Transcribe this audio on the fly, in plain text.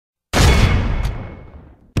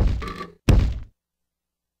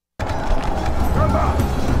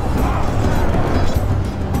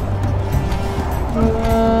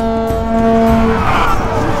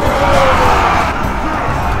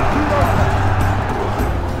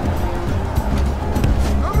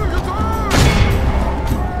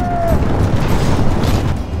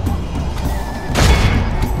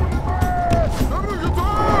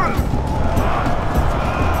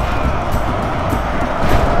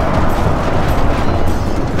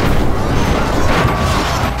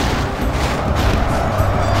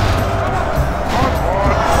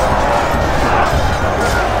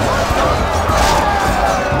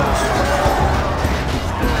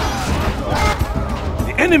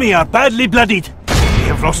enemy are badly bloodied. They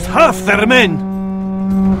have lost half their men.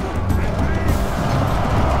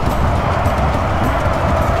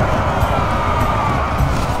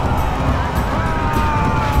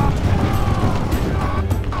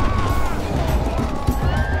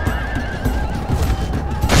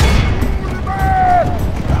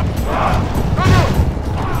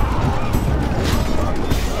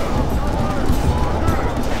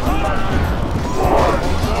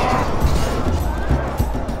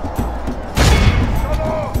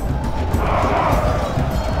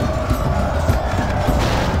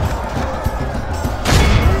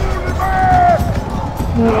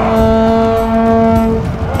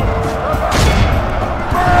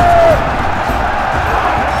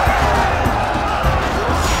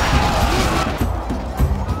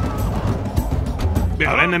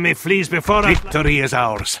 Our enemy flees before us. Victory is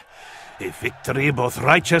ours. A victory both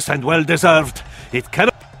righteous and well-deserved. It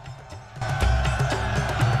cannot...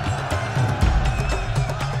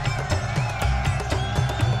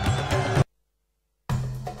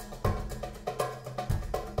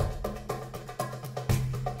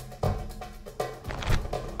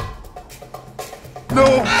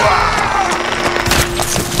 No!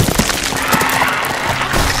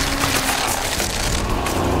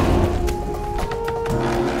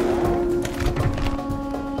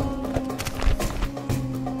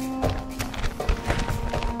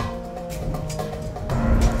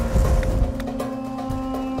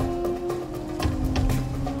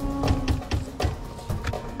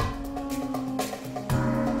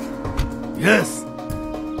 Yes.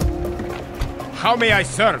 How may I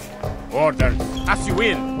serve? Orders, as you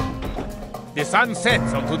will. The sun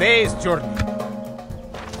sets on today's journey.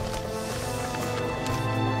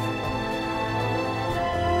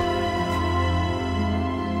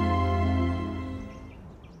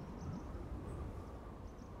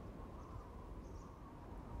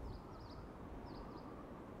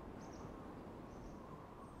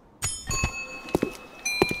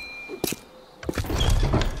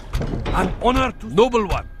 An honor to... Noble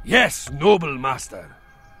one. Yes, noble master.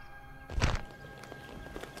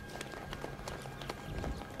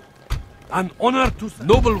 An honor to...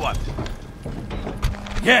 Noble one.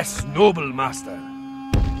 Yes, noble master.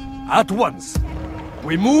 At once.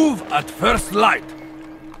 We move at first light.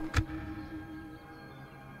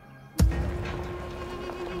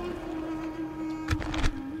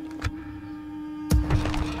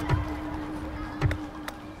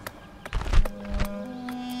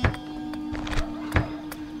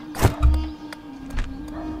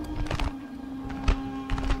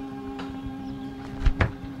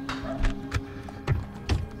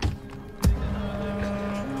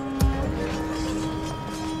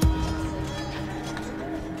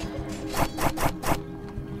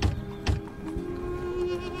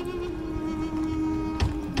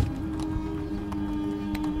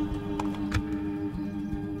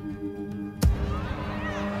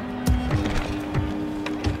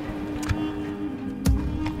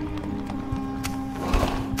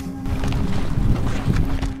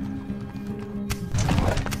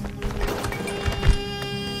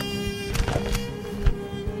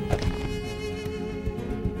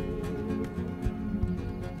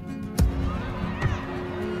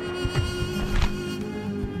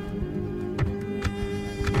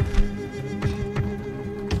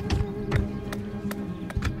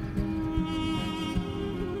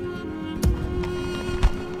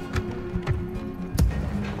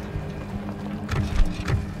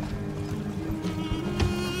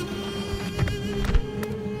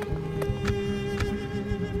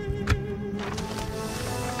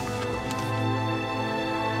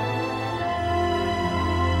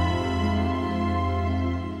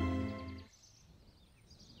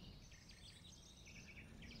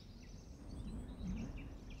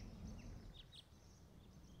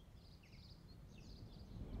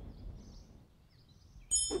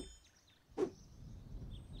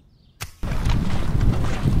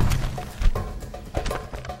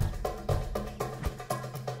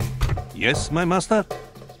 Yes, my master?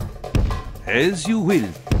 As you will.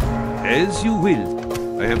 As you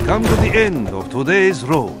will. I have come to the end of today's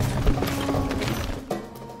road.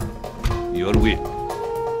 Your will.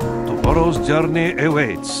 Tomorrow's journey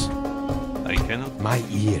awaits. I cannot... My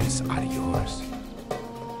ears are yours.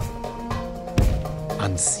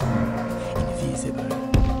 Unseen, invisible.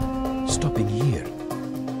 Stopping here.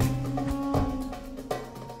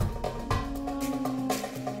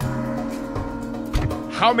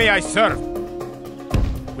 How may I serve?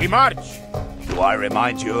 We march! Do I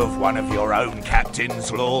remind you of one of your own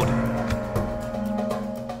captains, Lord?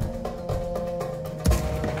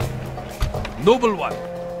 Noble one.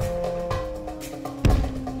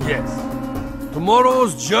 yes.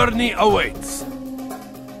 Tomorrow's journey awaits.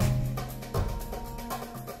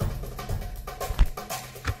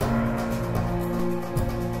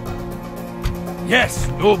 Yes,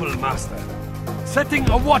 noble master. Setting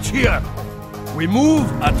a watch here. We move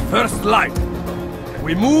at first light.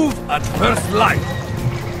 We move at first light.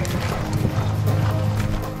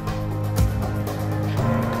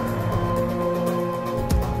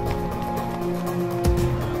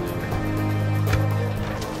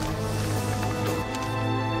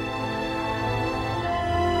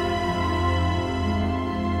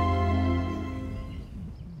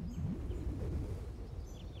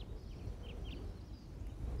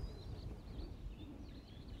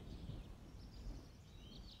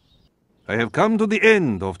 I have come to the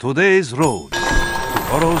end of today's road.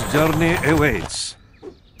 Tomorrow's journey awaits.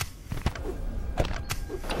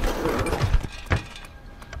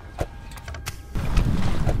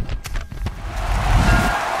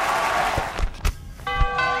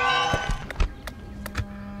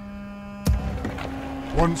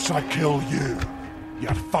 Once I kill you,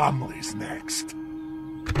 your family's next.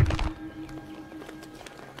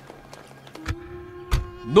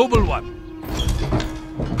 Noble one.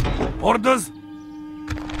 Orders?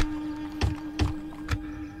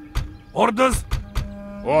 Orders?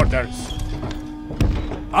 Orders.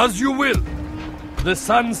 As you will. The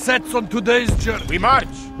sun sets on today's journey. We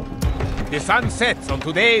march. The sun sets on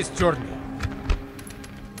today's journey.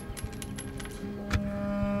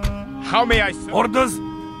 How may I serve? Orders?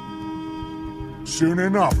 Soon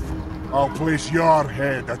enough, I'll place your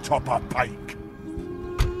head atop a pike.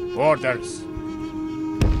 Orders.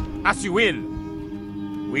 As you will.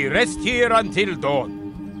 We rest here until dawn.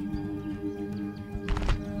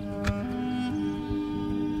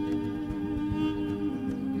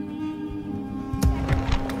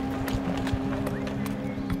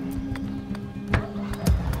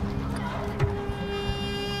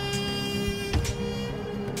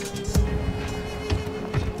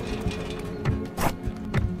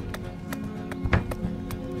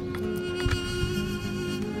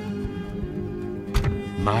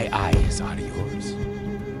 My eyes are yours.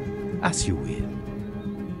 As you will.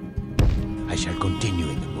 I shall continue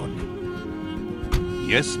in the morning.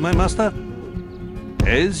 Yes, my master?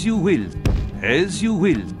 As you will. As you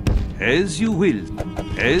will. As you will.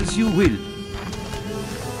 As you will.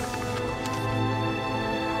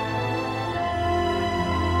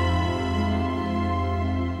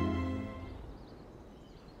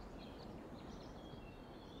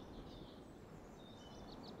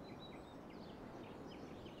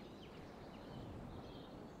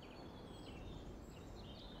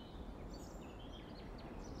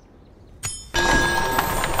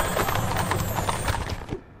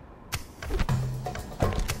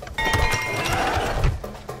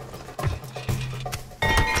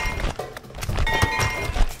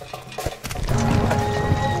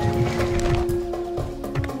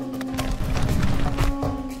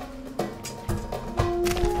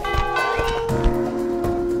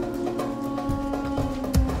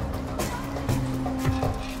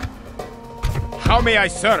 How may I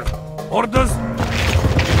serve? Orders?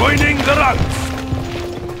 Joining the ranks.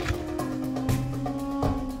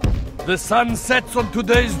 The sun sets on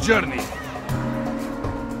today's journey.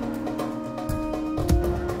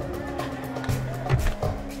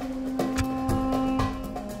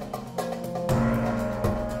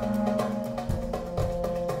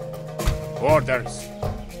 Orders.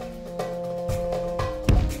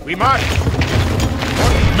 We march.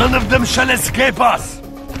 None of them shall escape us!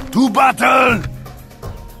 To battle!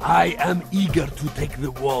 I am eager to take the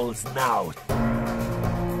walls now.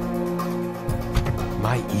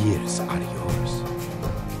 My ears are yours.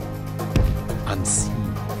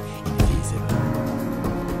 Unseen,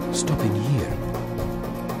 invisible. Stopping here.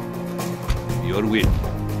 Your will.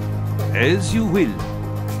 As you will.